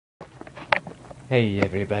Hey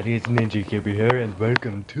everybody, it's Ninja Cuber here, and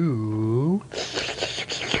welcome to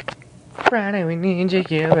Friday with Ninja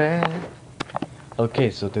Cuber.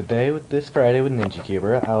 Okay, so today with this Friday with Ninja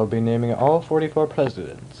Cuber, I'll be naming all 44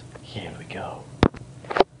 presidents. Here we go.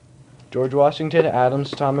 George Washington,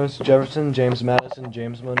 Adams, Thomas Jefferson, James Madison,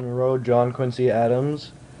 James Monroe, John Quincy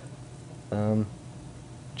Adams,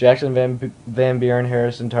 Jackson Van Buren,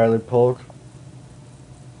 Harrison, Tyler Polk,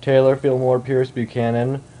 Taylor, Fillmore, Pierce,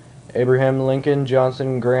 Buchanan, Abraham Lincoln,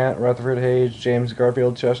 Johnson, Grant, Rutherford Hayes, James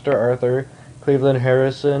Garfield, Chester Arthur, Cleveland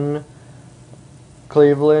Harrison,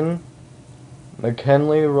 Cleveland,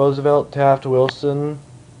 McKinley, Roosevelt, Taft, Wilson,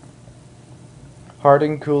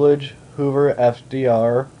 Harding, Coolidge, Hoover,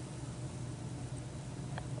 FDR,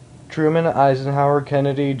 Truman, Eisenhower,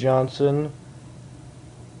 Kennedy, Johnson,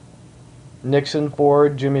 Nixon,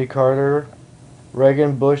 Ford, Jimmy Carter,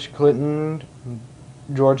 Reagan, Bush, Clinton,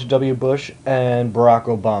 George W. Bush, and Barack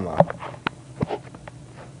Obama.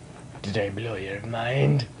 Did I blow your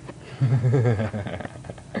mind?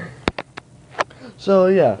 So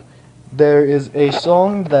yeah, there is a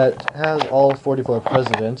song that has all 44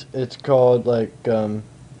 presidents. It's called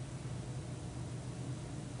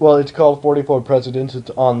it's called 44 Presidents. It's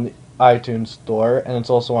on the iTunes store, and it's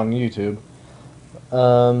also on YouTube.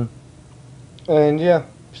 And yeah,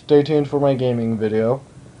 stay tuned for my gaming video.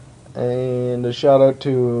 And a shout out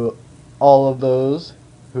to all of those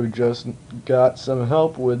who just got some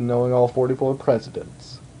help with knowing all 44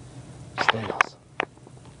 presidents. Stay awesome.